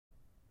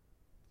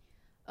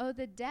Oh,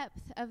 the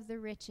depth of the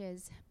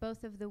riches,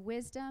 both of the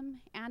wisdom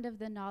and of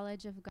the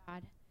knowledge of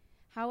God.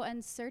 How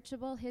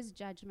unsearchable his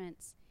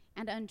judgments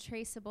and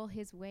untraceable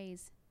his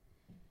ways.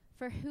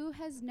 For who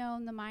has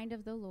known the mind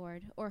of the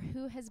Lord, or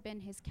who has been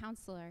his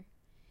counselor?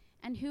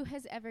 And who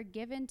has ever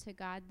given to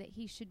God that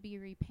he should be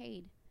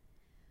repaid?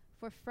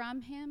 For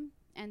from him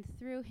and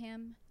through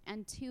him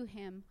and to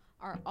him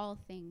are all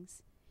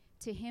things.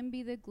 To him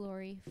be the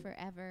glory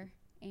forever.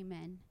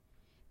 Amen.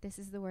 This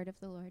is the word of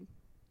the Lord.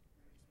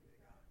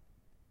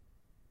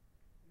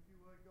 If you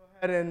would go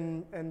ahead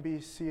and be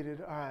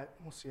seated. All right,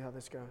 we'll see how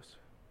this goes.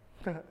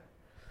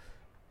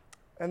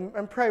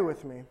 and pray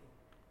with me.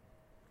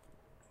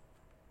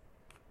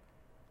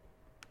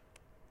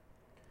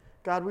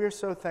 God, we are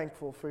so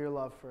thankful for your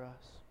love for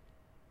us.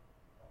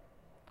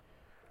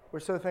 We're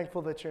so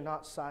thankful that you're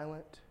not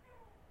silent.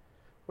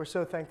 We're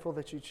so thankful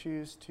that you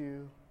choose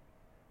to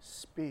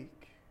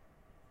speak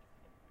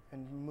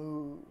and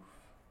move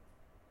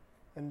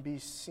and be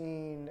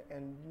seen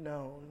and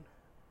known.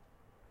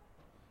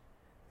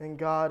 And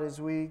God, as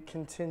we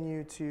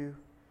continue to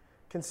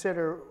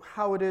consider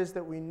how it is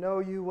that we know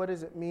you, what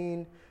does it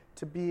mean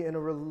to be in a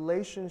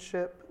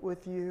relationship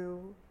with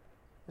you,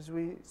 as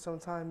we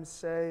sometimes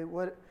say,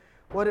 what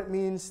it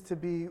means to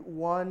be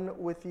one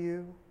with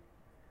you.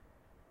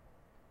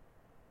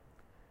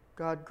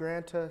 God,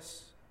 grant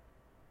us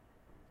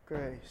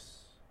grace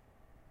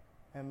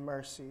and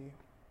mercy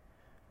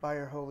by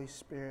your Holy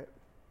Spirit.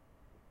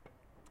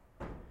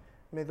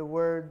 May the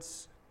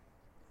words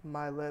of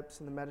my lips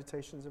and the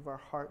meditations of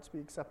our hearts be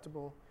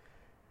acceptable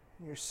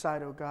in your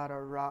sight, O God,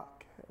 our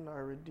rock and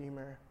our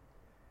Redeemer.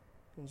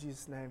 In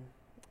Jesus' name,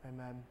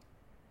 amen.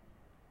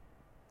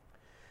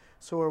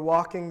 So we're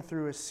walking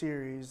through a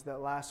series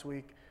that last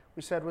week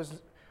we said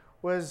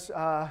was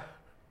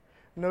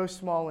no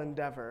small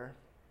endeavor.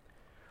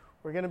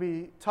 We're going to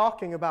be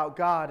talking about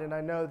God, and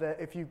I know that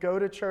if you go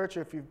to church,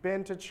 or if you've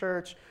been to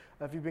church,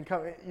 if you've been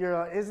coming,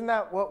 isn't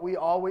that what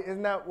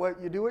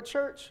you do at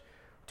church?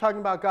 We're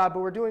talking about God, but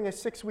we're doing a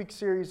 6-week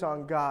series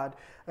on God.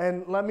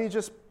 And let me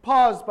just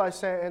pause by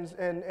saying,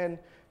 and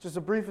just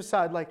a brief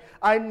aside, like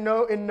I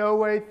know in no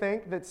way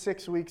think that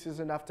 6 weeks is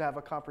enough to have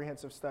a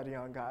comprehensive study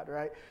on God,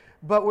 right?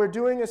 But we're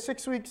doing a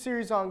 6-week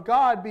series on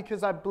God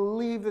because I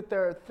believe that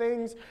there are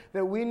things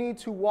that we need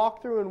to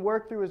walk through and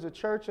work through as a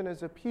church and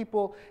as a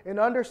people in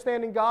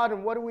understanding God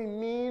and what do we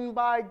mean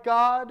by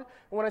God. And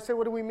when I say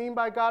what do we mean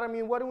by God, I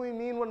mean what do we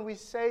mean when we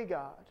say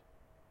God?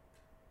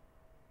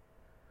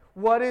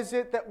 What is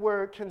it that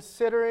we're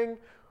considering?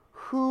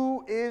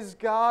 Who is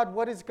God?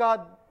 What is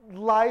God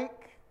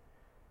like?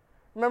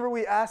 Remember,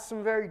 we asked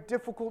some very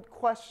difficult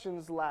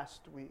questions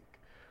last week.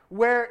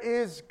 Where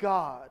is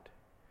God?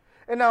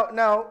 And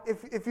now,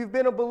 if you've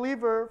been a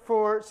believer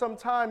for some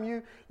time,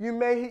 you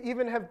may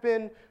even have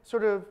been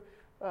sort of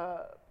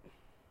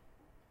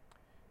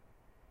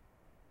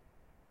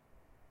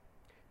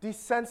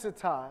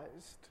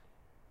desensitized,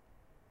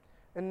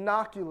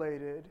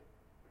 inoculated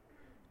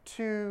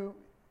to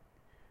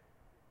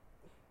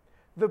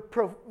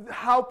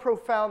how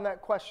profound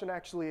that question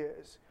actually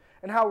is.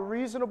 And how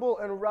reasonable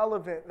and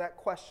relevant that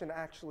question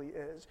actually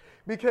is.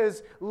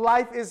 Because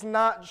life is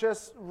not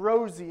just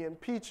rosy and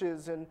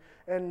peaches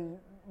and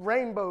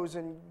rainbows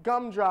and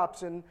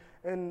gumdrops and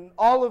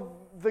all of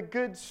the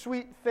good,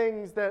 sweet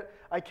things that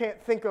I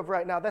can't think of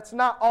right now. That's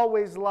not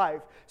always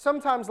life.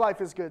 Sometimes life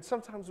is good.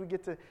 Sometimes we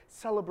get to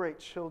celebrate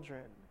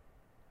children.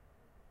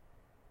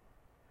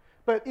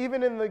 But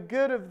even in the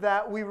good of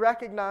that, we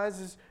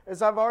recognize,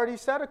 as I've already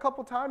said a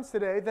couple times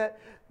today,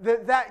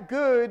 that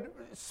good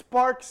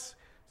sparks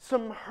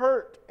some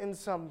hurt in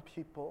some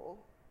people.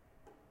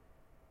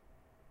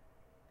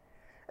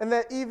 And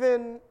that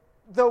even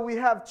though we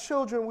have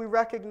children, we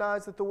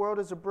recognize that the world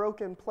is a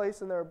broken place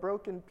and there are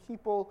broken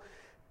people.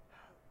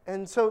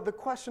 And so the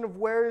question of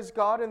where is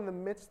God in the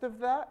midst of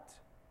that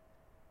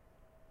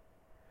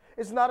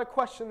is not a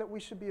question that we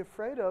should be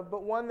afraid of,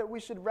 but one that we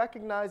should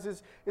recognize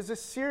is a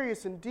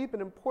serious and deep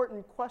and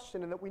important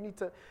question and that we need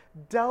to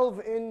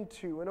delve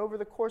into. And over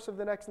the course of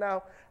the next,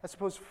 now, I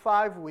suppose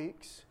 5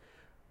 weeks,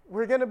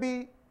 we're going to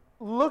be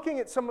looking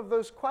at some of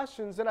those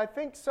questions, and I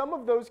think some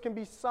of those can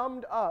be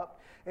summed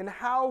up in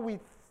how we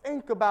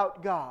think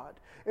about God,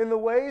 in the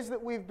ways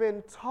that we've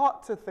been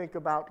taught to think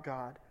about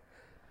God.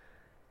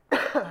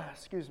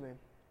 Excuse me.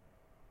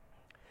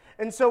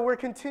 And so we're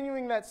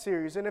continuing that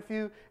series, and if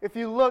you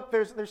look,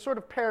 there's sort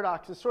of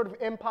paradoxes, sort of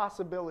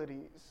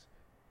impossibilities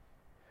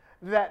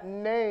that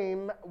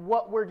name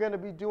what we're going to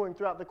be doing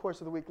throughout the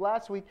course of the week.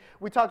 Last week,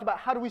 we talked about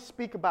how do we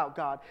speak about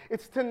God.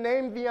 It's to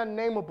name the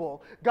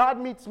unnameable. God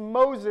meets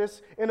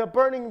Moses in a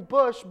burning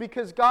bush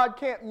because God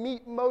can't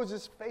meet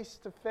Moses face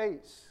to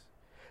face.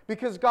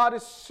 Because God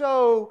is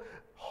so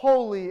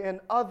holy and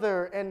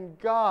other and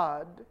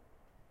God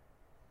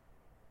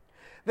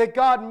that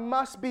God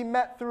must be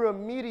met through a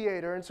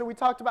mediator. And so we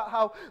talked about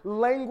how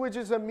language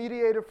is a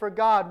mediator for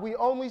God. We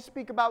only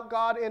speak about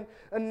God in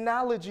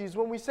analogies.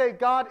 When we say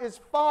God is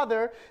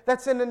Father,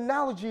 that's an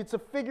analogy. It's a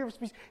figure of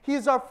speech. He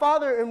is our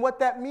Father, and what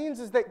that means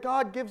is that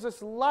God gives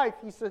us life.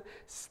 He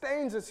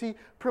sustains us. He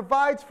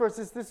provides for us.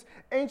 It's this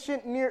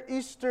ancient Near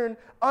Eastern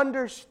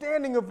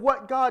understanding of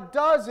what God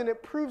does, and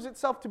it proves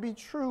itself to be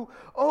true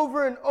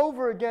over and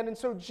over again. And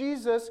so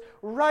Jesus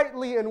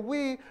rightly and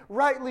we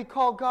rightly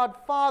call God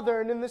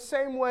Father. And in the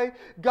same way,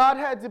 God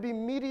had to be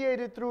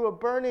mediated through a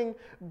burning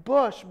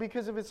bush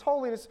because of his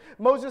holiness.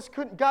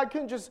 God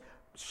couldn't just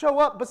show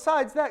up.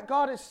 Besides that,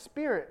 God is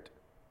spirit,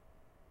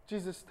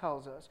 Jesus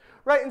tells us.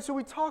 Right? And so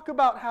we talk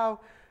about how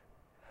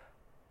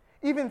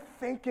even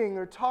thinking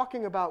or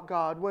talking about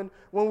God, when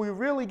we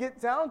really get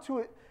down to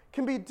it,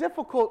 can be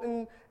difficult,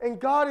 and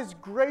God is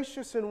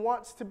gracious and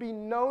wants to be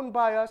known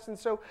by us, and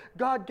so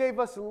God gave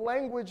us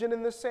language, and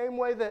in the same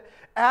way that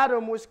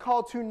Adam was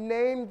called to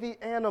name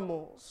the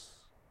animals.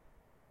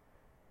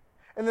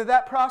 And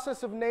that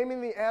process of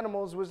naming the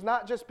animals was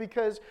not just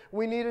because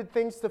we needed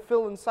things to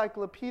fill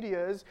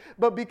encyclopedias,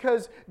 but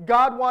because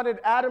God wanted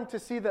Adam to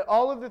see that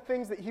all of the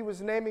things that he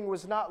was naming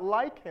was not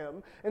like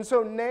him. And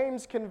so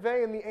names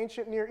convey in the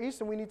ancient Near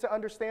East, and we need to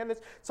understand this.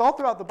 It's all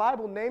throughout the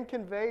Bible. Name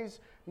conveys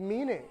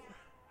meaning.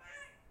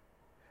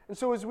 And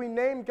so as we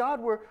name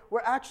God, we're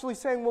actually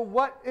saying, well,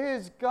 what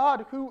is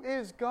God? Who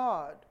is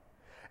God?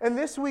 And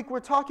this week we're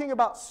talking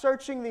about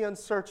searching the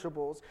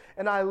unsearchables.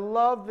 And I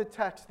love the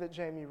text that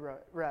Jamie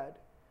read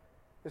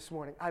this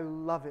morning. I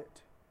love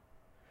it.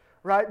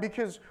 Right?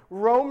 Because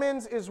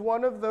Romans is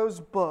one of those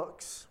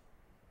books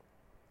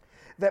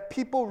that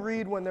people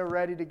read when they're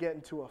ready to get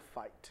into a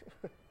fight.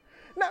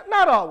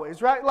 Not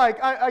always, right?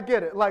 Like, I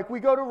get it. Like, we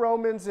go to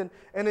Romans, and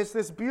it's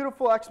this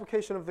beautiful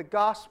explication of the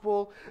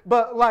gospel.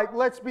 But, like,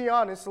 let's be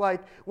honest.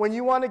 Like, when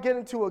you want to get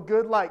into a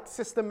good, like,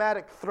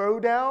 systematic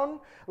throwdown,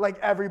 like,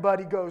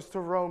 everybody goes to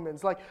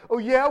Romans. Like, oh,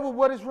 yeah, well,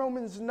 what does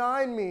Romans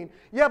 9 mean?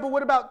 Yeah, but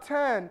what about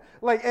 10?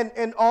 Like,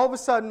 and all of a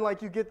sudden,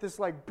 like, you get this,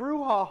 like,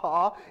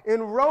 brouhaha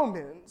in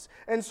Romans.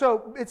 And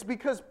so it's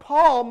because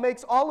Paul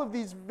makes all of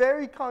these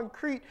very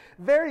concrete,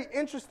 very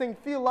interesting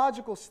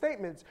theological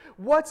statements.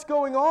 What's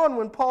going on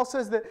when Paul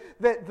says that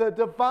the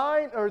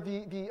divine or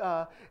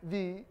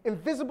the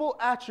invisible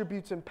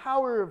attributes and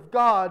power of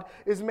God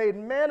is made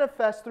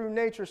manifest through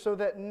nature so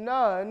that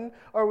none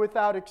are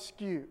without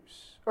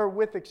excuse, or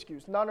with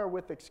excuse. None are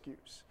with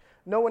excuse.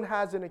 No one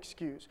has an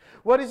excuse.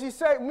 What does he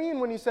mean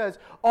when he says,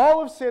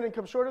 all of sin and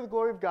come short of the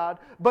glory of God,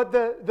 but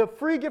the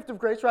free gift of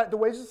grace, right? The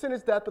wages of sin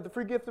is death, but the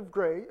free gift of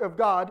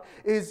God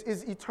is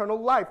eternal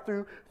life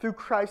through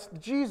Christ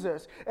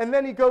Jesus. And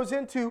then he goes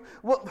into,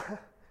 well,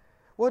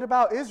 what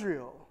about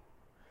Israel?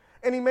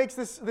 And he makes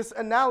this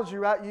analogy,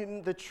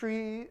 right? The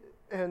tree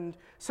and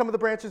some of the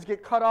branches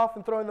get cut off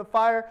and thrown in the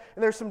fire,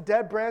 and there's some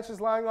dead branches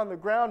lying on the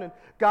ground, and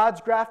God's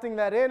grafting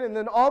that in, and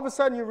then all of a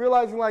sudden you're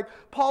realizing, like,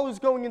 Paul is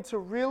going into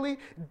really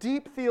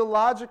deep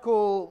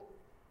theological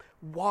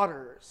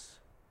waters.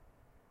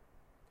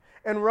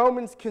 And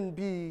Romans can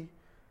be,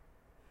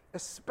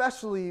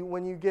 especially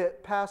when you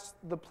get past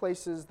the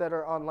places that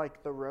are on,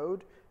 like, the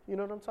road, you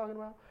know what I'm talking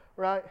about,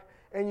 right?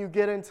 And you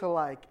get into,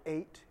 like,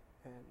 8,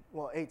 and,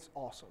 well, 8's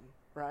awesome.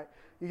 Right?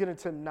 You get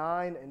into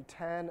 9 and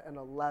 10 and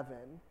 11,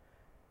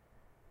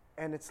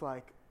 and it's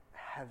like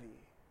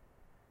heavy.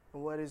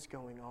 And what is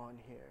going on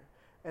here?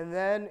 And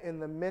then in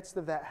the midst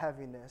of that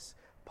heaviness,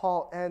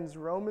 Paul ends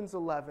Romans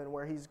 11,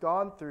 where he's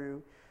gone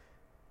through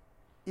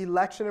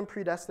election and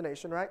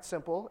predestination, right?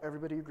 Simple.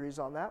 Everybody agrees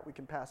on that. We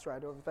can pass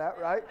right over that,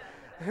 right?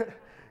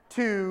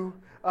 To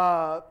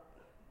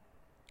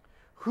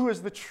who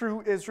is the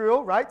true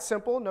Israel, right?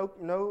 Simple.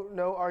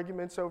 No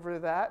arguments over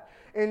that.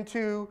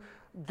 Into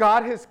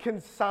God has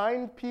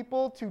consigned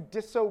people to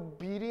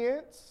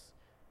disobedience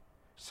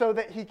so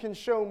that he can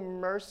show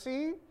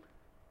mercy.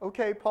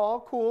 Okay,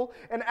 Paul, cool.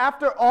 And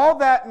after all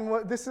that,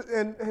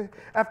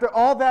 after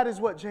all that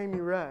is what Jamie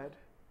read.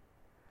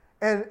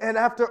 And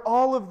after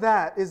all of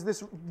that is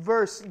these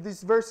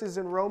verses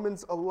in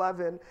Romans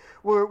 11,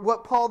 where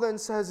what Paul then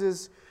says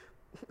is,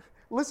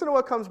 listen to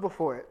what comes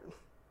before it.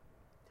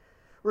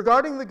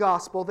 Regarding the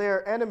gospel, they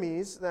are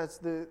enemies, that's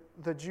the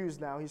Jews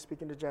now, he's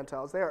speaking to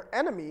Gentiles, they are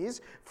enemies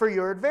for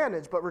your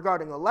advantage, but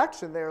regarding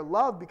election, they are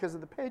loved because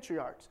of the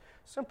patriarchs.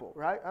 Simple,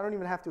 right? I don't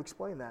even have to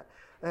explain that.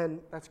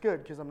 And that's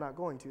good, because I'm not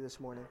going to this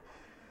morning.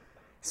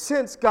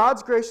 Since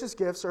God's gracious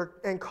gifts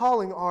and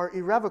calling are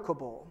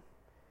irrevocable,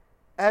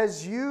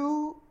 as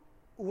you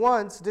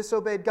once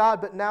disobeyed God,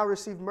 but now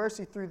receive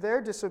mercy through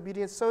their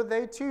disobedience, so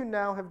they too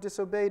now have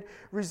disobeyed,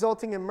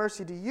 resulting in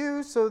mercy to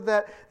you, so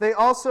that they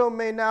also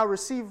may now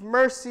receive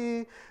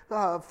mercy.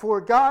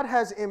 For God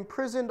has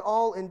imprisoned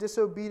all in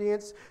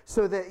disobedience,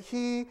 so that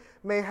he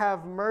may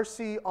have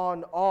mercy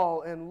on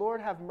all. And Lord,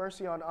 have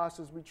mercy on us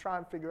as we try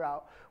and figure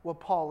out what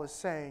Paul is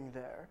saying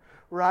there,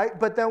 right?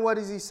 But then what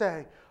does he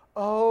say?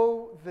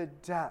 Oh, the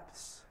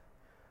depths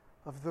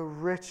of the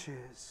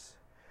riches,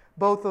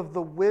 both of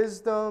the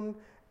wisdom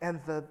and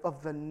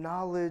of the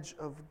knowledge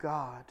of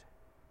God.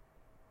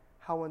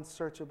 How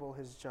unsearchable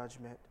his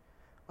judgment,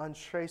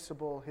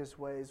 untraceable his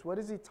ways. What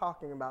is he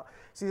talking about?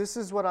 See, this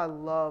is what I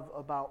love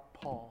about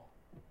Paul.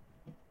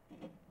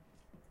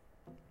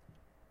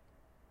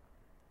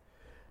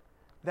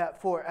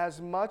 That for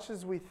as much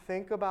as we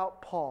think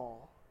about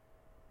Paul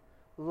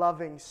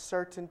loving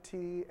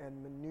certainty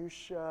and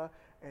minutia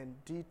and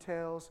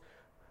details,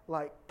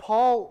 like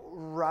Paul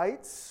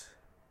writes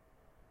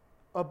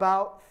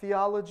about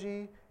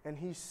theology and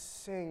he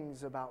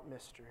sings about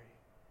mystery.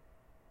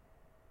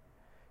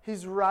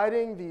 He's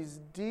writing these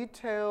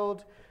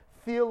detailed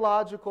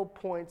theological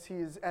points. He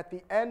is at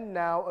the end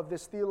now of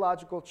this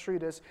theological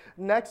treatise.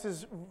 Next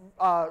is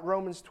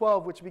Romans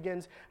 12, which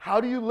begins,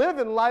 how do you live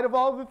in light of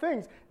all of the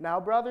things? Now,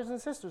 brothers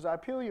and sisters, I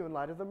appeal you in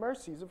light of the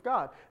mercies of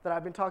God that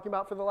I've been talking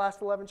about for the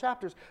last 11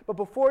 chapters. But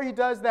before he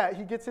does that,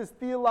 he gets his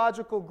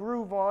theological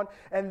groove on,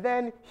 and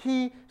then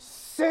he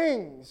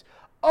sings,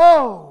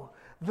 oh,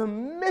 the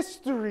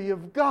mystery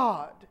of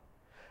God.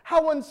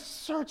 How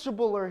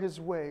unsearchable are his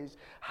ways.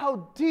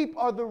 How deep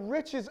are the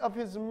riches of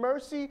his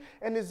mercy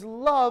and his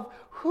love.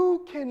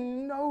 Who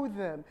can know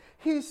them?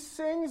 He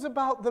sings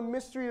about the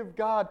mystery of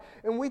God.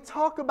 And we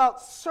talk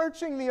about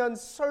searching the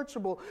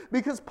unsearchable.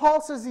 Because Paul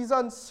says he's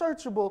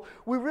unsearchable,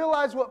 we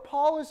realize what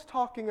Paul is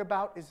talking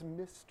about is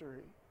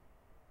mystery.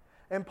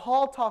 And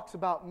Paul talks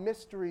about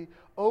mystery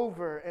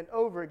over and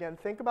over again.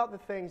 Think about the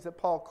things that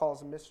Paul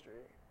calls mystery.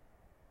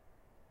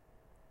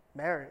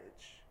 Marriage.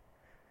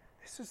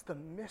 This is the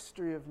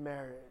mystery of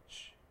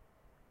marriage.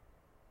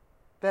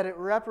 That it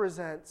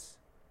represents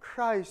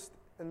Christ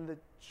and the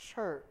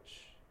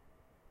church.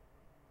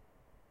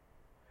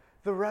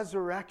 The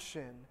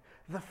resurrection,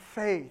 the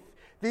faith.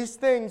 These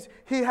things,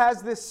 he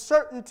has this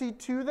certainty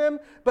to them,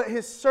 but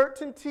his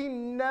certainty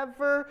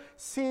never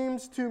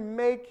seems to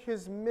make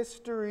his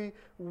mystery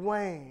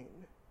wane.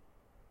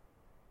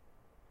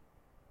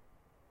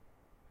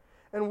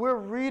 And we're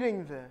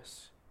reading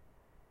this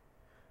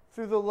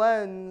through the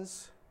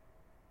lens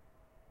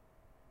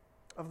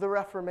of the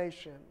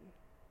Reformation,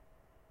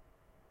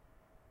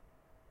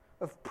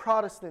 of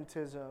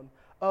Protestantism,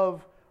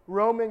 of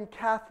Roman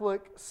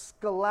Catholic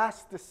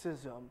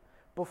scholasticism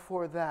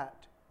before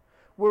that.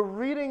 We're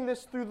reading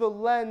this through the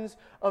lens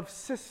of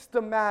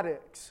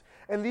systematics.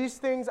 And these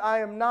things I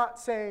am not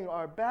saying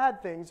are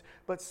bad things,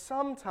 but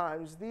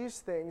sometimes these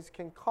things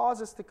can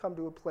cause us to come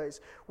to a place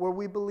where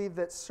we believe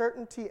that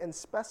certainty and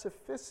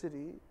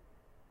specificity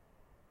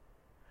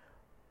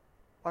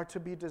are to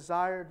be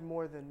desired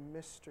more than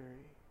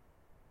mystery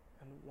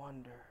and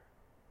wonder.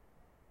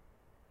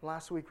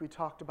 Last week we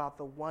talked about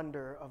the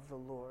wonder of the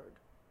Lord.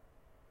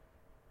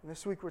 And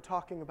this week we're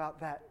talking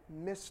about that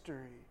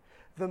mystery,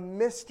 the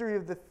mystery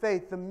of the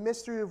faith, the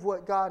mystery of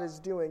what God is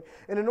doing.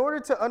 And in order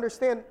to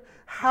understand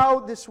how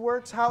this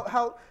works,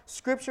 how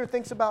Scripture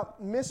thinks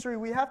about mystery,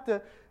 we have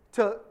to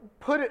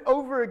put it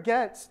over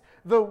against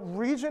the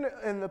region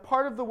and the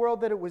part of the world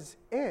that it was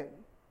in.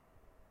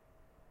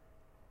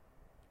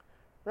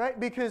 Right?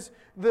 Because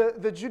the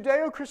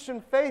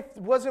Judeo-Christian faith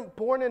wasn't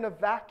born in a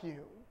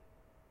vacuum.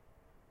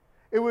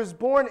 It was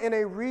born in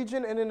a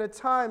region and in a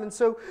time. And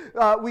so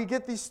we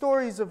get these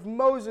stories of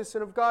Moses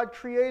and of God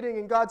creating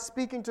and God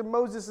speaking to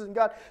Moses and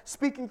God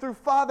speaking through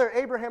Father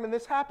Abraham. And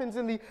this happens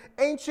in the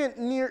ancient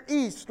Near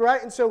East,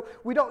 right? And so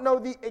we don't know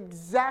the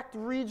exact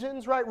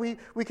regions, right? We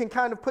can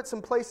kind of put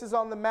some places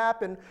on the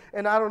map. And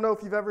I don't know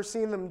if you've ever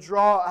seen them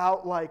draw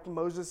out like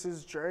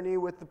Moses' journey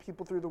with the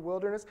people through the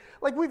wilderness.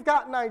 Like we've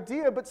got an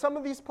idea, but some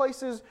of these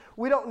places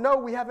we don't know,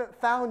 we haven't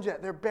found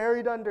yet. They're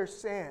buried under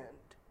sand.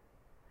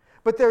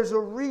 But there's a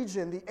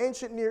region, the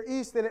ancient Near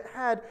East, and it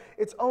had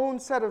its own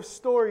set of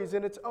stories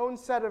and its own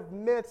set of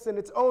myths and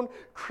its own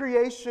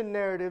creation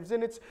narratives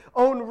and its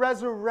own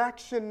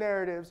resurrection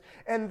narratives.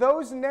 And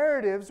those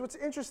narratives, what's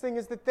interesting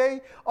is that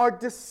they are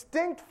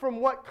distinct from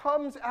what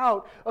comes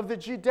out of the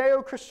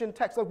Judeo-Christian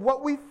text. Like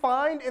what we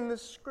find in the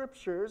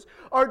Scriptures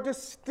are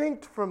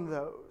distinct from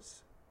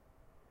those.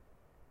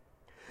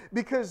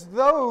 Because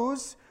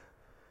those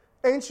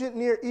ancient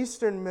Near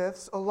Eastern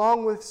myths,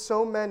 along with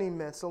so many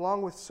myths,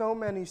 along with so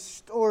many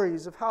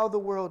stories of how the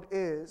world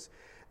is,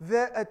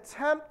 the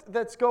attempt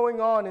that's going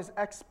on is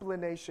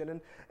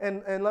explanation.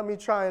 And let me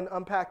try and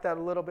unpack that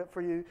a little bit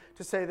for you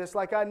to say this.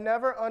 Like, I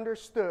never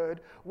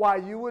understood why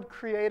you would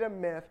create a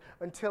myth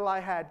until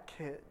I had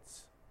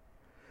kids.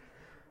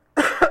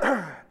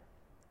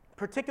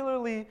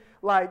 Particularly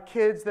like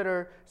kids that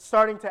are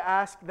starting to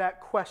ask that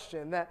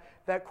question,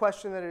 that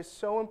question that is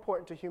so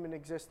important to human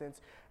existence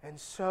and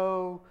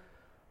so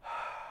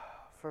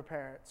for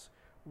parents.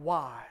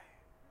 Why?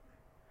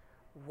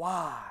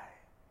 Why?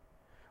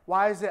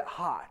 Why is it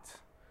hot?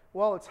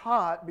 Well, it's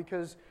hot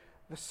because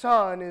the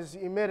sun is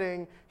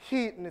emitting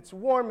heat and it's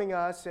warming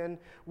us and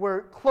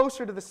we're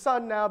closer to the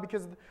sun now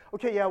because,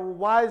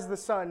 why is the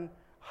sun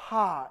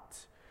hot?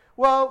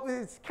 Well,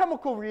 it's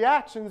chemical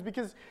reactions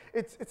because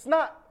it's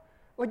not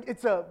like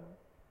it's a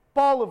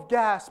ball of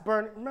gas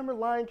burning. Remember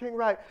Lion King,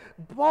 right?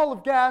 Ball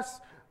of gas,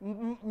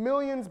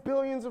 millions,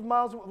 billions of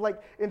miles,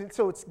 and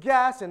so it's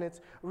gas and it's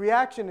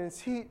reaction and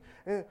it's heat.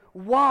 And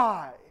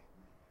why?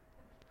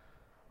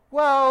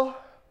 Well,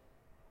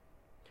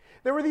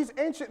 There were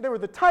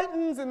the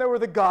Titans and there were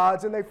the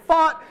gods, and they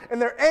fought,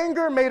 and their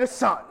anger made a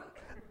sun.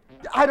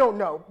 I don't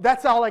know.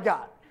 That's all I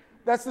got.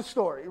 That's the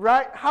story,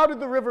 right? How did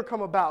the river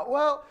come about?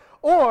 Well,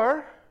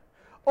 or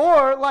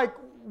like,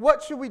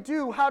 what should we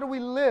do? How do we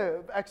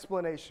live?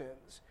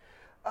 Explanations.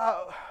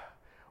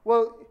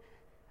 Well,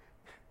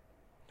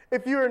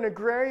 if you're an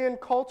agrarian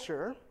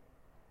culture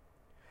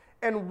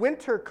and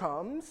winter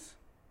comes,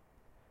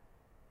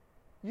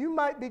 you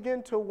might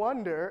begin to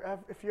wonder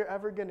if you're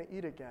ever going to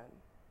eat again.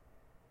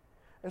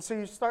 And so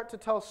you start to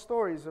tell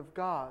stories of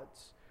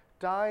gods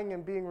dying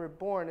and being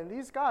reborn. And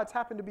these gods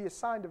happen to be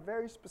assigned to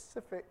very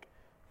specific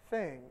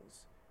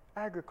things: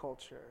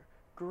 agriculture,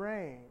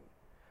 grain,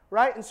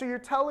 right? And so you're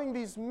telling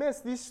these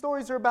myths. These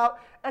stories are about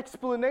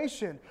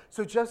explanation.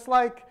 So just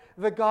like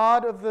the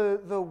god of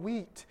the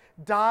wheat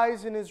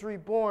dies and is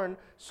reborn,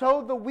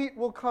 so the wheat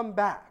will come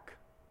back.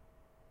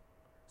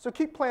 So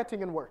keep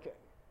planting and working.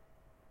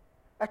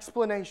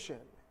 Explanation.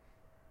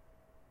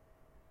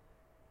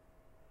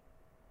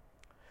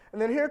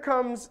 And then here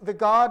comes the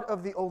God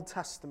of the Old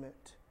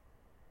Testament.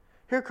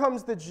 Here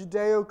comes the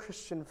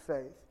Judeo-Christian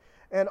faith.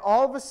 And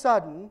all of a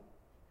sudden,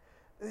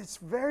 it's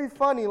very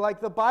funny,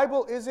 like the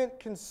Bible isn't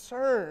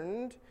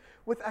concerned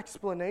with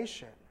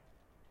explanation.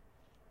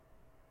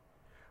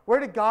 Where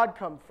did God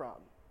come from?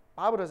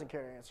 The Bible doesn't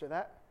care to answer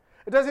that.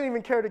 It doesn't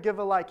even care to give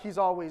a like he's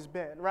always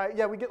been, right?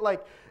 Yeah, we get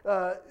like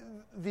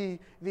the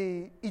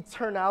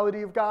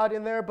eternality of God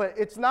in there, but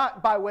it's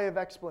not by way of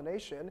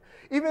explanation.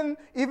 Even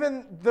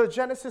the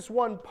Genesis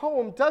 1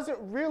 poem doesn't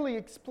really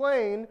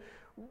explain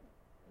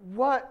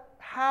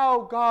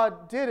how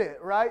God did it,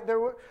 right?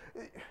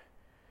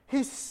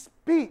 He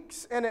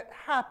speaks and it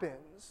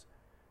happens.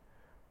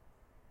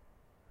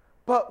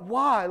 But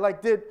why?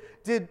 Like, did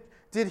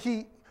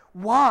he?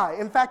 Why?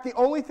 In fact, the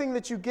only thing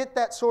that you get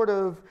that sort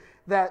of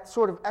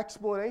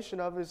explanation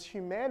of is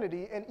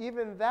humanity, and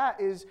even that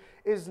is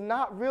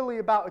not really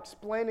about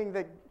explaining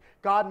that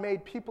God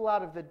made people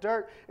out of the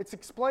dirt. It's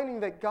explaining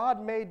that God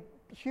made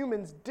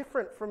humans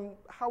different from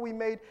how we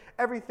made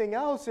everything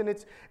else, and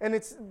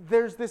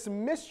there's this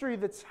mystery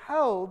that's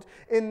held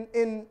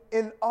in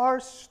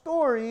our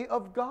story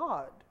of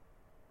God.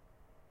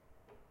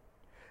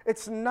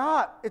 It's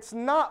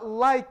not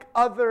like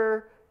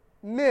other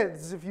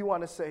myths, if you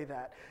want to say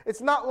that.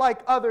 It's not like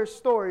other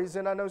stories,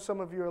 and I know some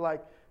of you are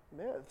like,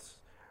 myths,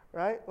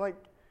 right? Like,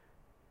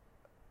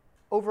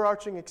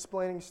 overarching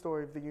explaining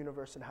story of the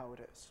universe and how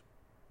it is.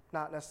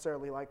 Not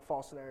necessarily like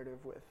false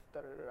narrative with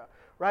da-da-da-da,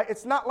 right?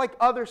 It's not like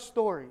other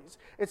stories.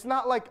 It's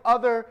not like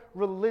other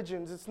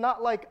religions. It's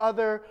not like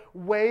other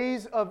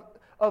ways of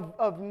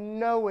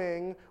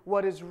knowing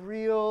what is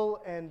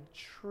real and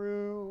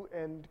true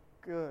and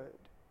good.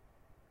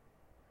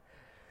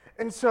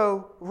 And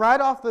so, right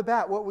off the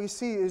bat, what we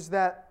see is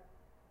that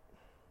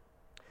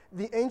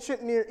the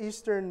ancient Near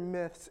Eastern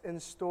myths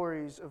and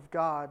stories of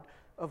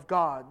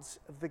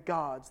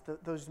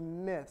those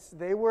myths,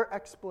 they were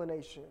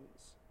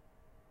explanations.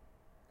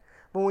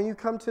 But when you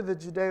come to the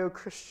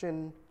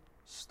Judeo-Christian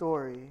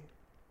story,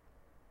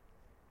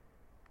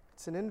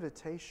 it's an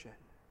invitation.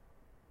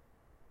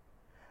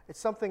 It's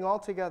something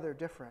altogether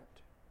different.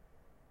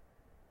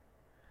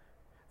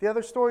 The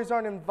other stories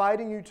aren't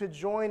inviting you to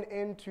join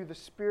into the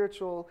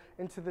spiritual,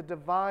 into the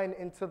divine,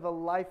 into the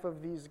life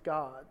of these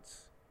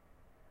gods.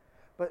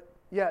 But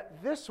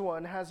yet this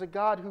one has a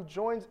God who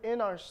joins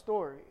in our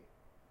story,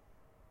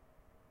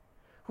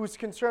 who's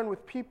concerned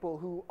with people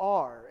who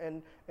are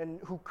and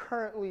who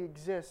currently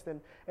exist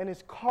and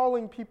is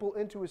calling people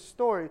into his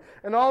story.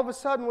 And all of a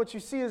sudden what you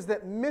see is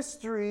that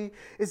mystery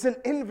is an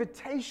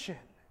invitation.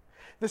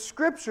 The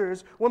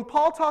scriptures, when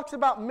Paul talks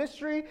about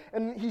mystery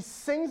and he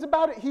sings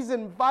about it, he's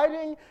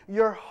inviting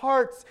your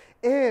hearts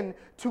in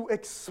to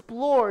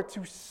explore,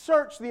 to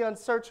search the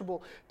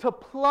unsearchable, to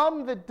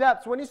plumb the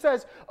depths. When he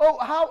says, oh,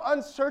 how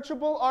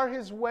unsearchable are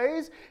his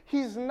ways,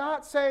 he's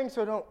not saying,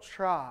 so don't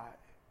try.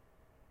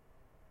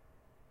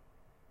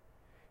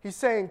 He's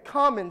saying,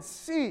 come and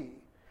see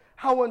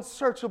how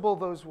unsearchable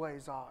those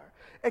ways are.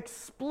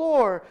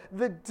 Explore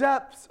the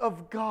depths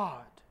of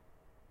God.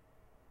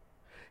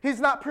 He's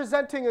not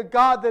presenting a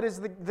God that is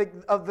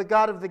the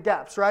God of the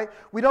gaps, right?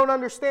 We don't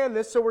understand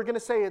this, so we're going to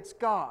say it's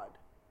God.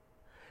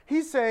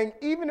 He's saying,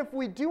 even if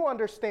we do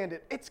understand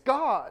it, it's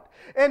God.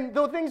 And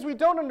the things we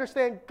don't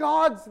understand,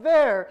 God's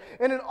there.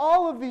 And in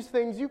all of these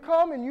things, you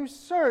come and you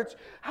search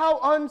how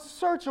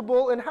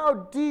unsearchable and how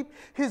deep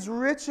his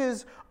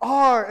riches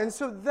are. And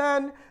so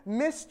then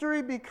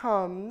mystery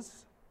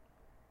becomes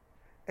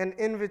an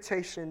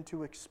invitation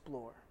to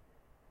explore.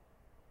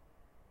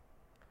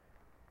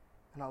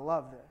 And I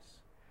love this.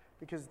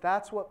 Because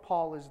that's what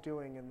Paul is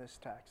doing in this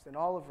text, in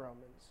all of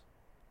Romans.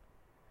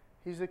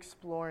 He's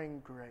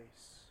exploring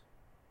grace.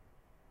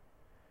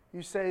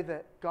 You say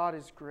that God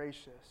is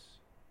gracious.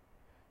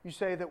 You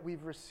say that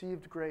we've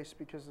received grace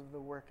because of the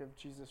work of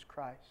Jesus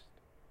Christ.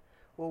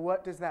 Well,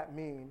 what does that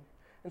mean?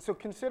 And so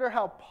consider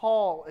how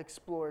Paul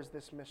explores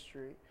this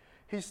mystery.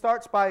 He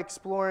starts by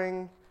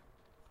exploring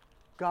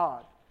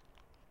God.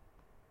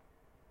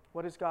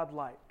 What is God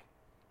like?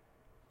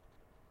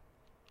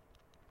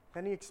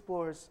 Then he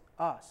explores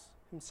us,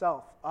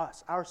 himself,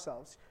 us,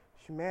 ourselves,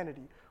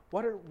 humanity.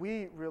 What are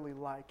we really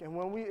like? And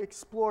when we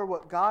explore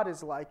what God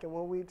is like, and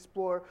when we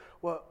explore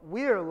what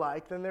we are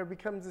like, then there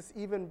becomes this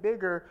even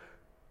bigger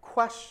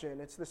question.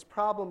 It's this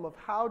problem of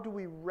how do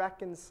we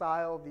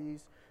reconcile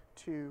these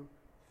two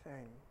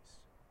things?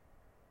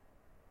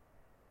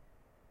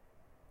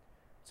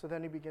 So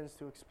then he begins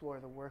to explore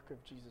the work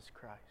of Jesus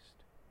Christ.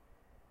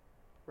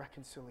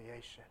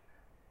 Reconciliation,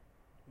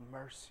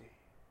 mercy.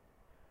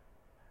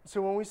 So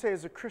when we say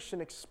as a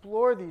Christian,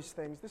 explore these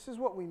things, this is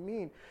what we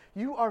mean.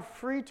 You are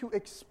free to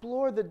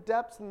explore the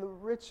depths and the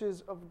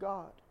riches of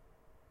God.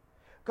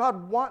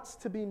 God wants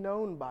to be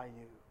known by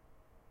you.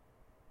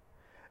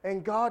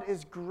 And God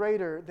is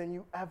greater than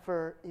you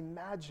ever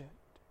imagined.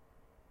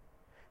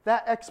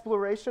 That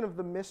exploration of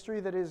the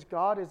mystery that is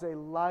God is a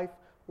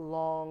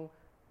lifelong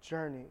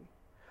journey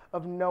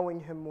of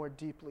knowing him more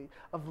deeply,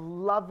 of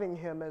loving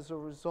him as a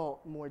result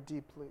more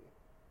deeply.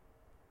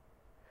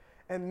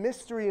 And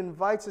mystery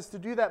invites us to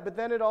do that, but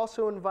then it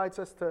also invites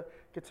us to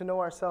get to know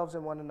ourselves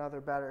and one another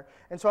better.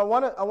 And so I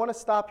want to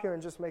stop here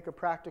and just make a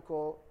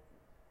practical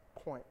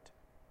point.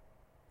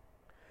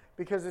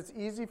 Because it's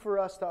easy for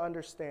us to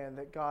understand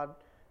that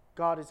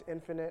God is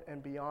infinite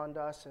and beyond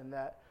us,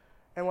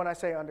 and when I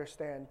say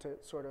understand, to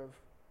sort of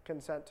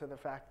consent to the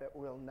fact that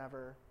we'll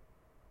never,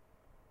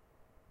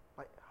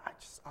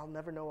 I'll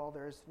never know all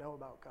there is to know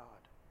about God.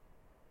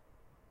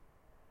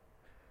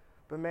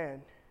 But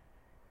man,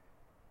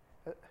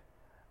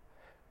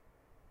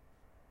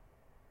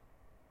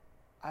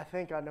 I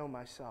think I know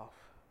myself.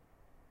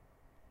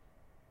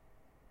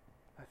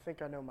 I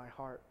think I know my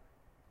heart.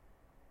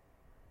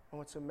 And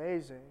what's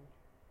amazing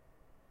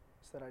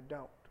is that I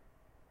don't.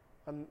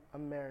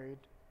 I'm married.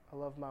 I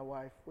love my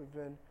wife. We've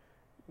been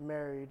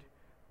married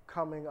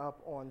coming up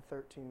on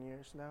 13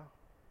 years now.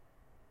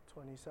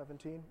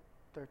 2017,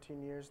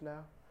 13 years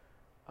now.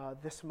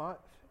 This month,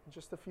 in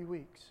just a few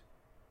weeks.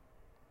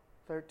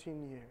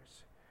 13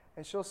 years.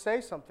 And she'll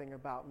say something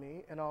about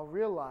me, and I'll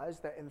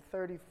realize that in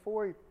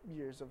 34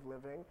 years of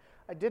living,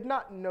 I did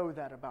not know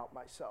that about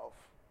myself.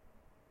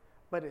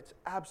 But it's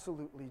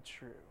absolutely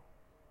true.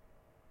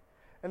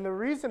 And the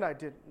reason I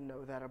didn't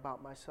know that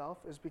about myself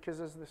is because,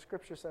 as the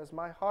scripture says,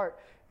 my heart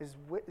is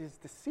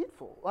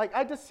deceitful. Like,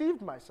 I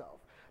deceived myself.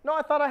 No,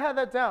 I thought I had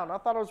that down. I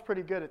thought I was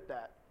pretty good at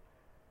that.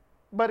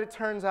 But it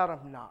turns out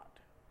I'm not.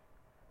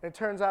 It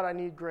turns out I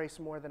need grace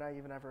more than I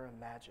even ever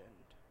imagined.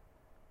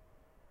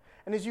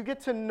 And as you get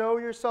to know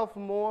yourself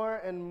more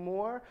and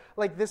more,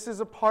 like this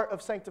is a part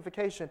of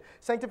sanctification.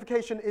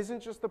 Sanctification isn't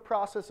just the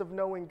process of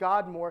knowing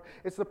God more.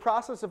 It's the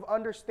process of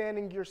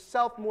understanding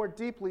yourself more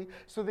deeply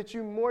so that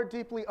you more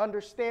deeply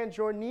understand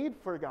your need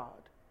for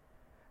God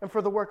and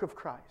for the work of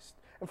Christ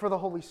and for the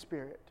Holy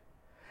Spirit.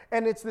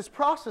 And it's this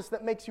process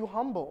that makes you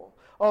humble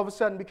all of a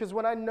sudden, because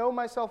when I know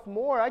myself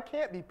more, I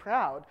can't be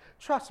proud.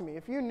 Trust me,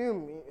 if you knew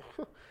me,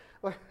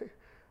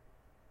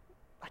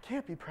 I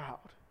can't be proud.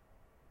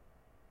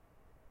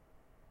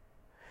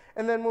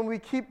 And then when we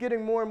keep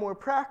getting more and more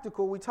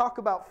practical, we talk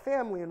about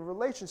family and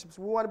relationships.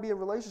 We want to be in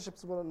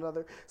relationships with one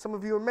another. Some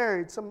of you are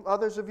married. Some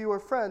others of you are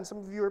friends. Some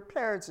of you are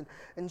parents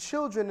and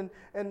children.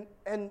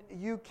 And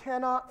you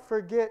cannot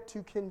forget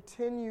to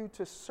continue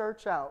to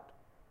search out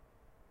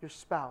your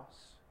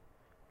spouse,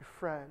 your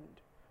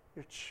friend,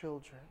 your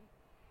children,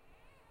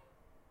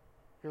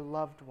 your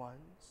loved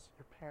ones,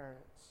 your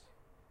parents.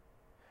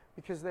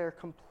 Because they are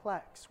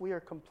complex. We are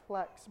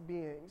complex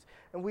beings,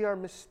 and we are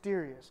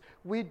mysterious.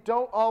 We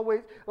don't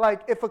always,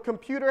 like if a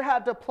computer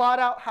had to plot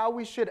out how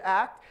we should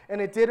act,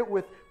 and it did it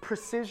with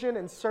precision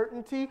and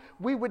certainty,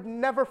 we would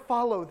never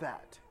follow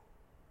that.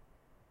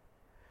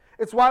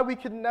 It's why we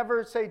could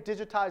never say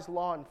digitize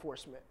law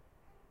enforcement.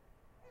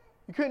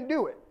 You couldn't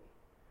do it,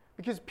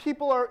 because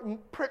people are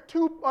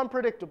too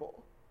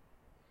unpredictable.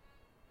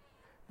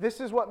 This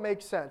is what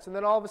makes sense. And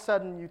then all of a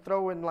sudden you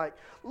throw in like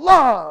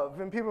love,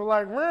 and people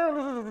are like,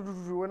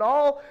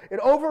 and it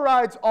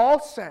overrides all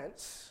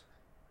sense.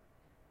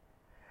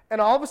 And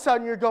all of a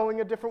sudden you're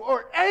going a different,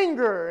 or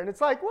anger, and it's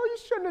like, well, you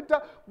shouldn't have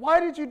done, why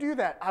did you do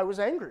that? I was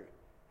angry.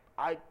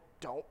 I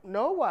don't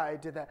know why I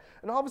did that.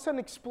 And all of a sudden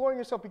exploring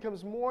yourself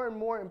becomes more and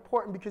more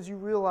important, because you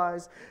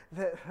realize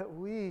that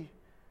we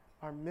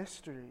are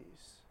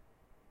mysteries.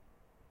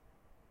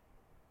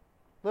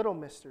 Little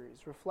mysteries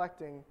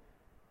reflecting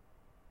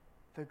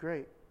the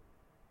great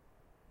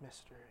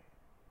mystery.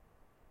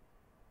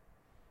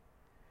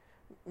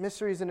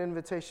 Mystery is an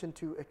invitation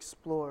to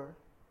explore.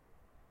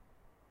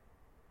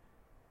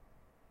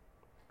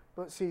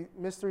 But see,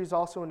 mystery is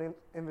also an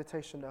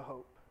invitation to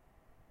hope.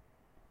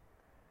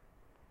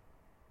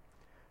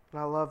 And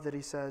I love that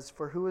he says,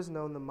 "For who has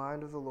known the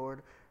mind of the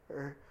Lord,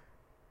 or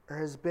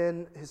has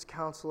been his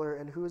counselor,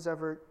 and who has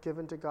ever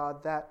given to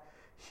God that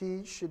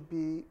he should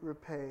be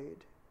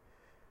repaid?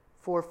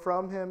 For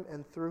from him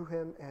and through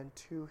him and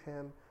to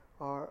him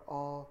are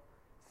all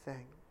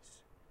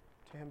things.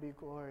 To him be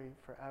glory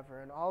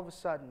forever." And all of a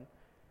sudden,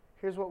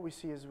 here's what we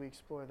see as we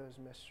explore those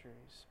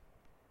mysteries.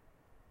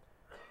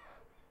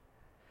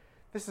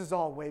 This is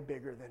all way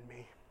bigger than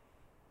me.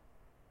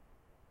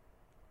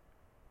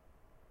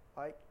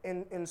 Like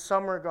in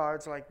some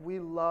regards, like we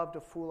love to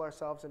fool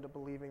ourselves into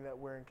believing that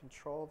we're in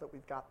control, that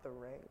we've got the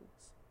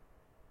reins.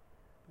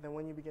 But then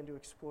when you begin to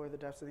explore the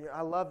depths of the,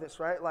 I love this,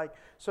 right? Like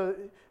so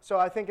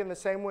I think in the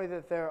same way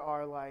that there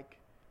are like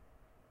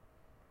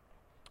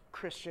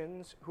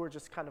Christians who are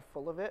just kind of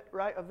full of it,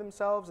 right, of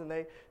themselves, and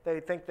they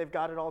think they've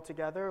got it all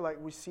together.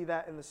 Like we see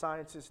that in the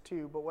sciences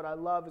too. But what I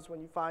love is when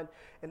you find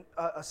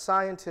a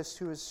scientist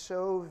who is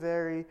so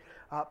very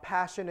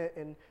passionate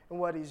in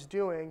what he's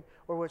doing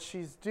or what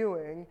she's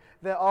doing,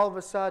 that all of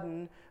a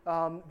sudden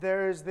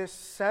there is this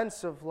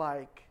sense of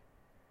like,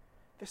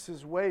 this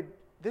is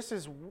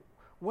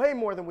way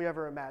more than we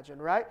ever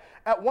imagined, right?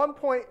 At one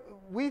point,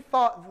 we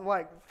thought,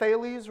 like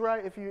Thales,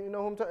 right, if you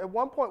know whom, at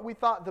one point we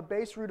thought the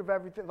base root of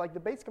everything, like the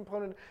base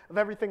component of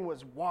everything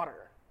was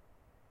water.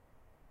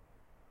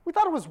 We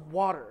thought it was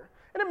water.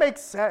 And it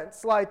makes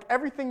sense. Like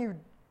everything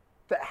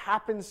that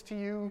happens to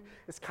you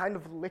is kind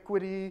of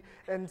liquidy.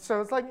 And so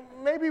it's like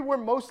maybe we're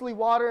mostly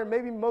water, and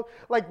maybe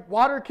like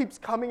water keeps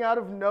coming out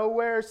of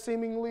nowhere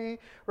seemingly,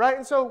 right?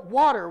 And so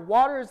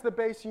water is the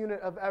base unit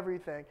of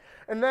everything.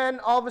 And then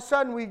all of a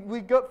sudden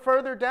we go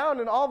further down,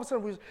 and all of a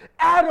sudden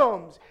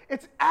atoms.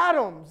 It's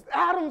atoms.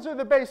 Atoms are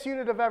the base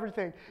unit of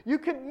everything. You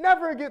could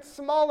never get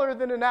smaller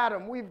than an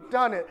atom. We've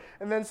done it.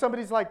 And then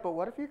somebody's like, but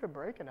what if you could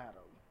break an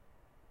atom?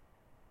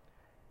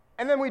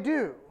 And then we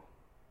do.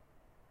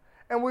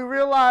 And we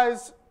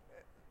realize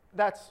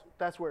that's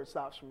where it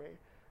stops for me.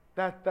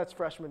 That's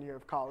freshman year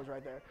of college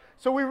right there.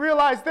 So we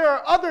realize there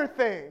are other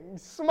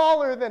things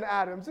smaller than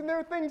atoms, and there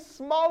are things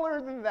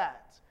smaller than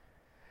that.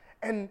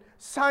 And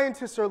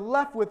scientists are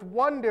left with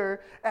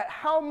wonder at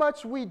how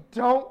much we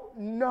don't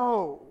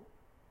know.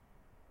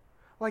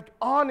 Like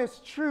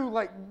honest, true,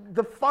 like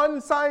the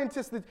fun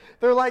scientists,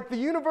 they're like the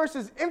universe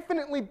is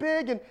infinitely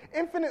big and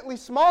infinitely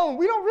small, and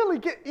we don't really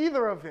get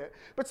either of it.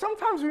 But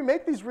sometimes we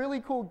make these really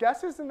cool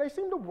guesses and they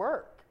seem to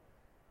work,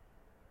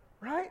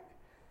 right?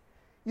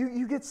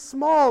 You get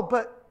small,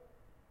 but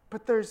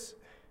there's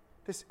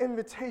this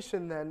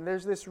invitation then.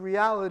 There's this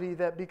reality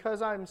that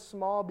because I'm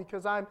small,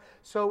 because I'm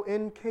so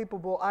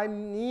incapable, I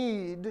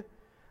need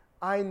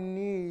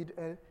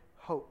a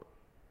hope.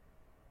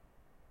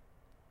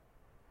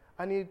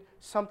 I need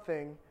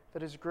something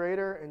that is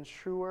greater and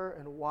truer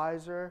and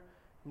wiser,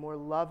 more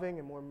loving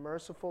and more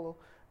merciful,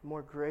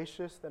 more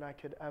gracious than I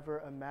could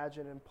ever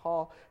imagine. And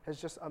Paul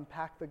has just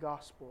unpacked the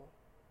gospel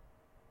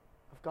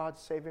of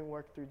God's saving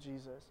work through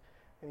Jesus.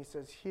 And he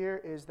says,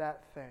 here is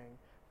that thing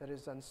that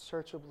is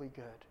unsearchably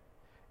good,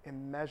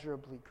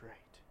 immeasurably great,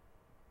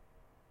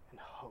 and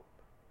hope.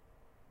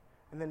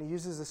 And then he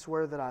uses this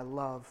word that I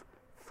love,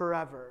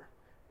 forever.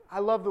 I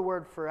love the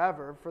word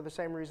forever for the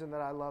same reason that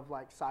I love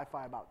like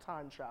sci-fi about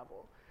time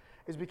travel,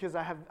 is because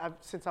I've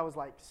since I was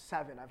like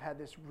 7, I've had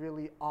this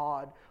really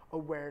odd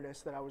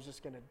awareness that I was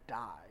just going to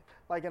die.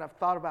 Like, and I've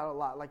thought about it a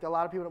lot. Like a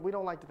lot of people, we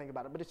don't like to think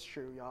about it, but it's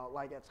true, y'all.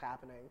 Like it's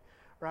happening,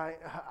 right?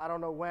 I don't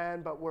know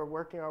when, but we're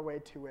working our way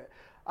to it.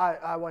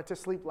 I went to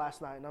sleep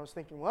last night and I was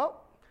thinking,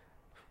 well,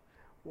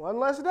 one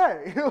less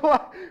day.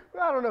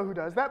 I don't know who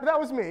does that, but that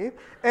was me.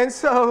 And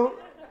so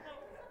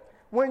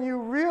when you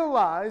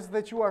realize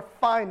that you are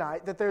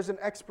finite, that there's an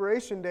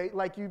expiration date,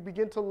 like you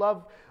begin to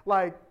love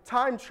like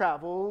time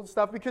travel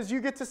stuff because you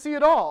get to see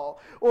it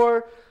all.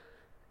 Or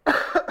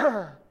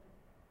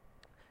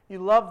you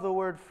love the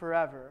word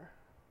forever.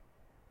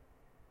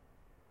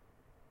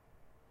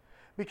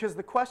 Because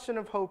the question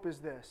of hope is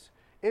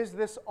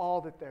this all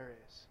that there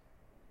is?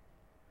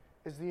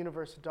 Is the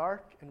universe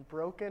dark and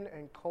broken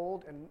and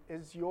cold, and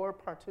is your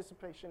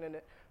participation in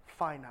it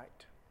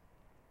finite?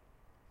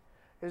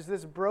 Is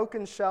this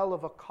broken shell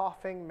of a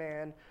coughing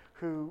man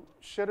who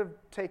should have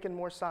taken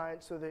more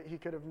science so that he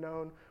could have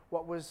known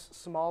what was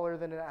smaller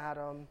than an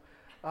atom?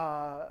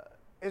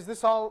 Is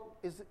this all?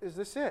 Is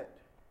this it?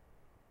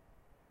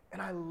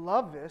 And I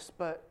love this,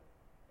 but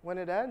when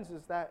it ends,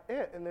 is that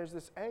it? And there's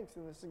this angst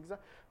and this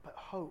anxiety. But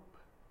hope,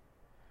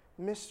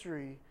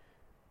 mystery,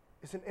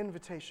 is an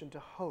invitation to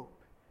hope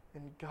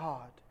in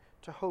God,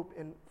 to hope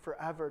in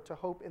forever, to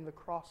hope in the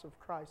cross of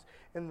Christ,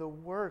 in the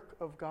work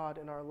of God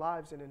in our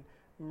lives, and in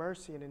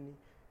mercy and in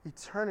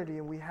eternity.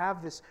 And we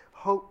have this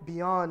hope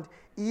beyond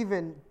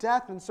even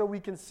death. And so we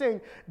can sing,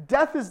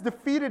 death is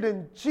defeated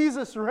and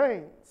Jesus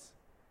reigns.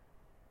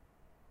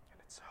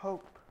 And it's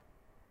hope.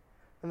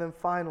 And then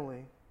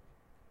finally,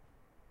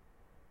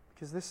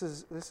 because this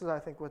is I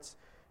think what's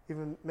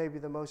even maybe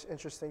the most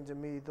interesting to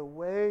me, the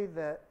way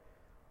that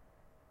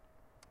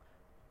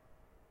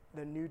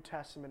the New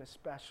Testament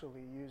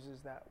especially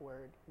uses that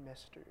word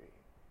mystery.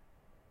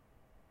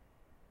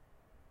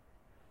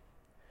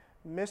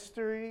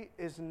 Mystery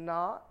is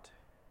not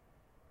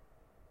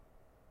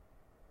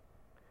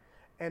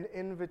an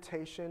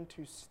invitation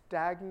to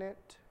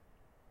stagnant.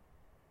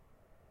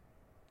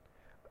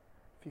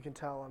 If you can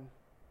tell, I'm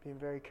being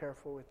very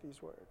careful with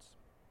these words.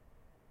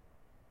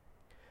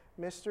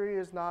 Mystery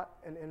is not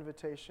an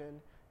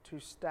invitation to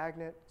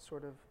stagnant,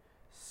 sort of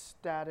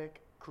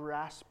static,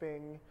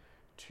 grasping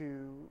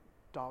to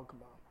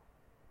dogma.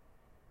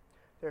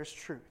 There's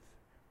truth.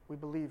 We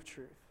believe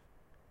truth.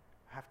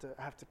 I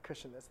have to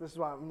cushion this. This is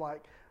why I'm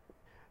like,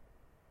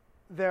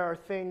 there are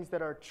things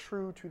that are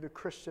true to the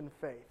Christian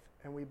faith,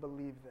 and we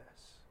believe this.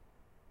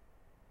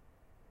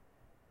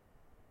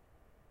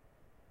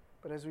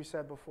 But as we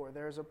said before,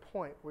 there is a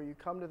point where you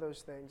come to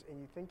those things and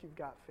you think you've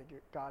got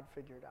God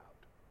figured out.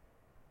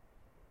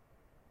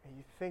 And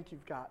you think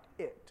you've got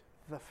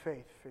the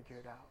faith,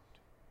 figured out.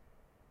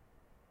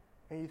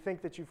 And you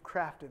think that you've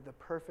crafted the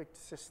perfect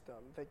system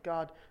that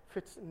God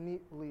fits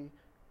neatly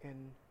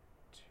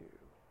into.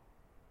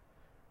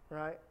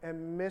 Right?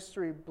 And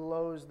mystery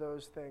blows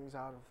those things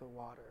out of the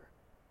water.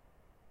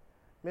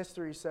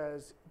 Mystery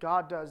says,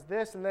 God does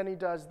this, and then he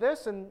does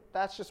this, and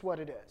that's just what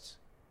it is.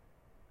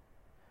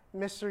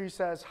 Mystery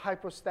says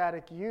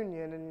hypostatic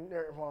union, and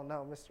well,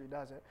 no, mystery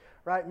doesn't,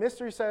 right?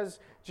 Mystery says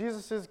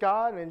Jesus is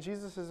God and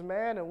Jesus is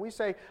man, and we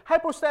say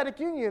hypostatic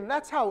union.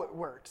 That's how it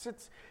works.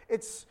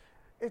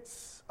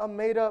 It's a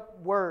made-up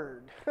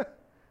word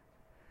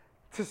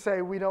to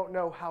say we don't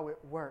know how it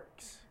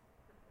works.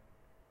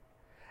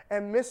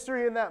 And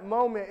mystery in that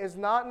moment is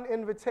not an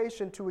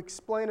invitation to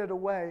explain it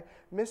away.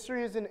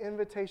 Mystery is an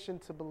invitation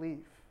to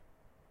believe,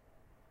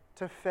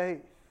 to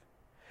faith.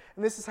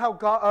 And this is how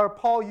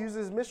Paul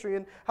uses mystery,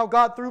 and how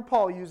God through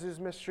Paul uses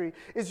mystery,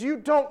 is you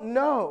don't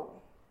know,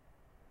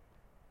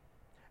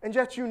 and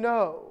yet you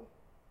know.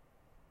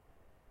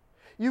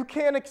 You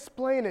can't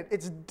explain it.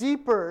 It's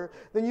deeper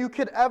than you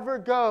could ever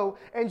go,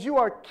 and you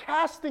are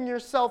casting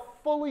yourself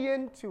fully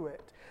into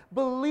it.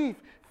 Belief,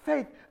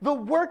 faith, the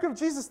work of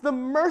Jesus, the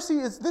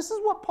mercy this is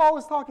what Paul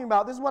is talking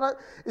about. This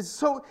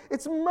is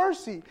it's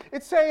mercy.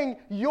 It's saying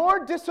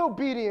your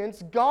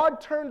disobedience,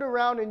 God turned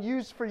around and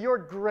used for your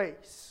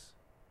grace.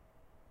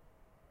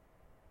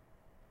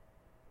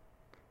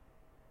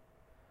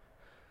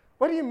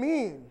 What do you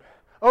mean?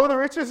 Oh, the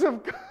riches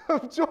of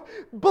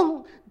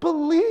joy.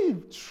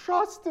 Believe,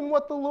 trust in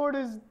what the Lord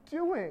is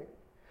doing.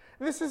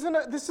 This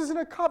isn't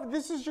a cover.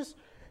 This is just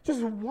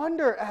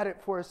wonder at it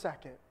for a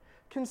second.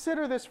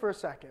 Consider this for a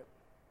second.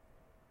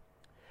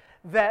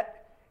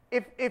 That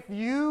if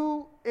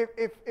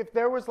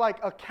there was like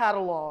a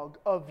catalog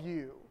of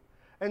you,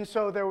 and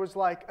so there was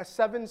like a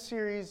 7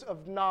 series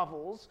of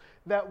novels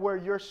that were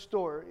your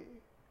story.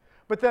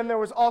 But then there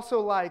was also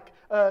like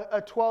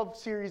a 12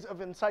 series of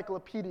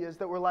encyclopedias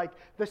that were like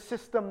the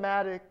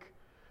systematic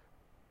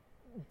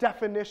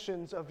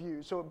definitions of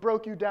you. So it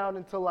broke you down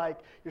into like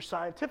your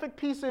scientific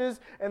pieces,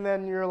 and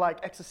then your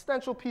like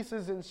existential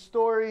pieces in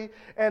story.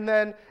 And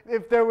then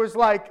if there was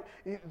like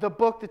the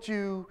book that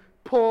you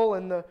pull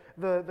and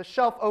the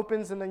shelf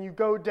opens, and then you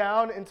go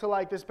down into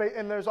like this,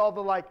 and there's all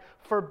the like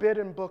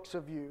forbidden books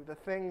of you, the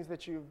things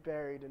that you've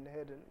buried and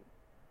hidden.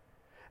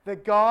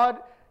 That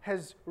God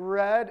has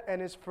read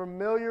and is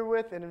familiar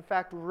with, and in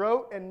fact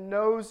wrote and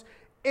knows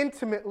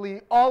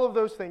intimately all of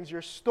those things.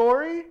 Your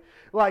story,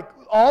 like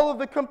all of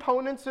the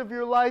components of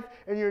your life,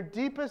 and your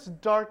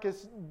deepest,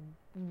 darkest,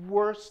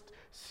 worst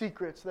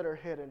secrets that are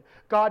hidden.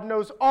 God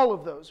knows all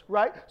of those,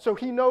 right? So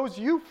he knows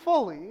you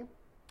fully,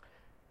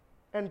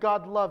 and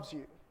God loves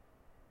you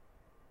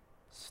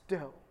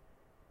still.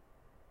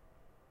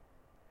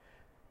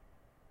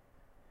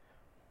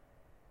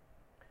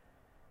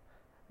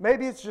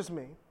 Maybe it's just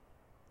me.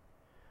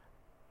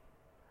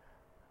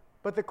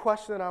 But the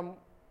question that I'm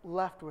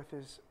left with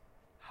is,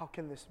 how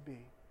can this be?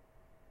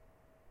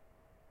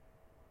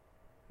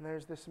 And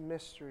there's this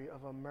mystery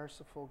of a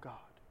merciful God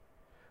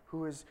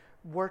who is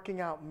working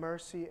out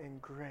mercy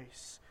and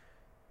grace.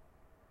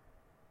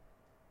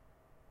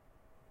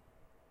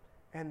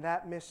 And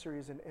that mystery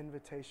is an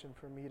invitation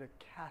for me to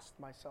cast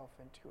myself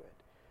into it,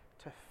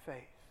 to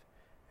faith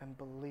and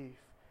belief.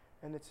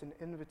 And it's an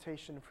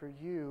invitation for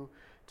you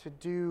to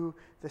do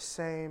the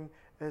same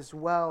as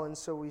well. And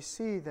so we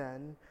see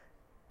then,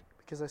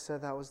 because I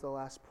said that was the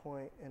last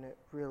point, and it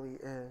really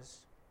is,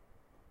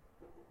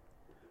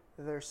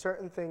 there are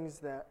certain things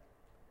that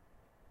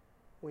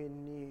we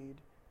need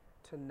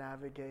to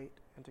navigate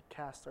and to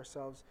cast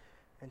ourselves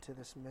into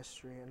this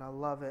mystery. And I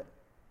love it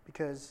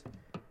because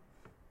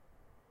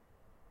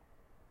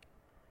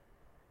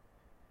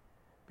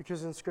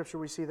in Scripture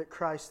we see that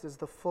Christ is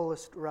the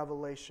fullest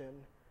revelation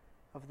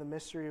of the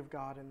mystery of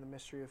God and the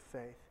mystery of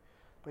faith,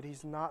 but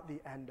he's not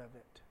the end of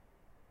it.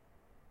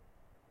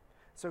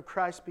 So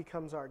Christ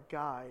becomes our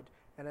guide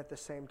and at the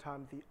same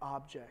time the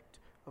object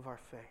of our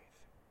faith.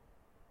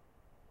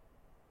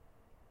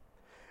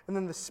 And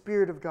then the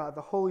Spirit of God,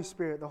 the Holy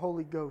Spirit, the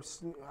Holy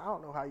Ghost. I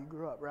don't know how you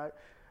grew up, right?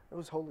 It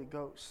was Holy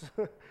Ghost,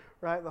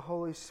 right? The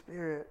Holy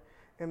Spirit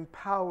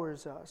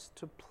empowers us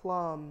to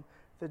plumb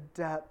the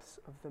depths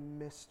of the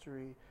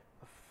mystery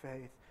of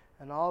faith.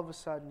 And all of a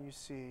sudden you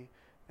see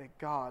that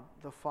God,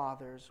 the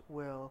Father's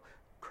will,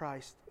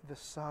 Christ, the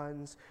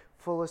Son's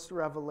fullest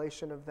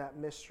revelation of that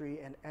mystery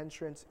and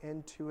entrance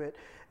into it.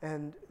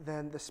 And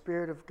then the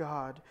Spirit of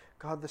God,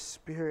 God the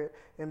Spirit,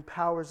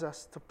 empowers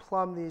us to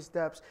plumb these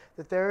depths,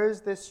 that there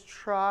is this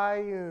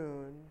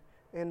triune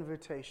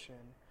invitation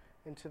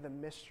into the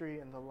mystery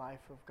and the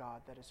life of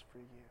God that is for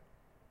you.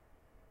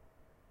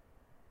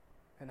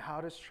 And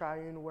how does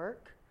triune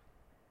work?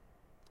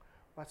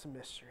 That's a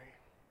mystery,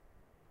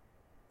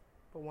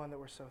 but one that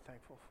we're so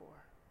thankful for.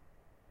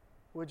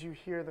 Would you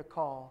hear the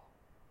call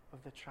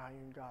of the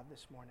triune God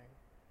this morning.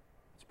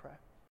 Let's pray.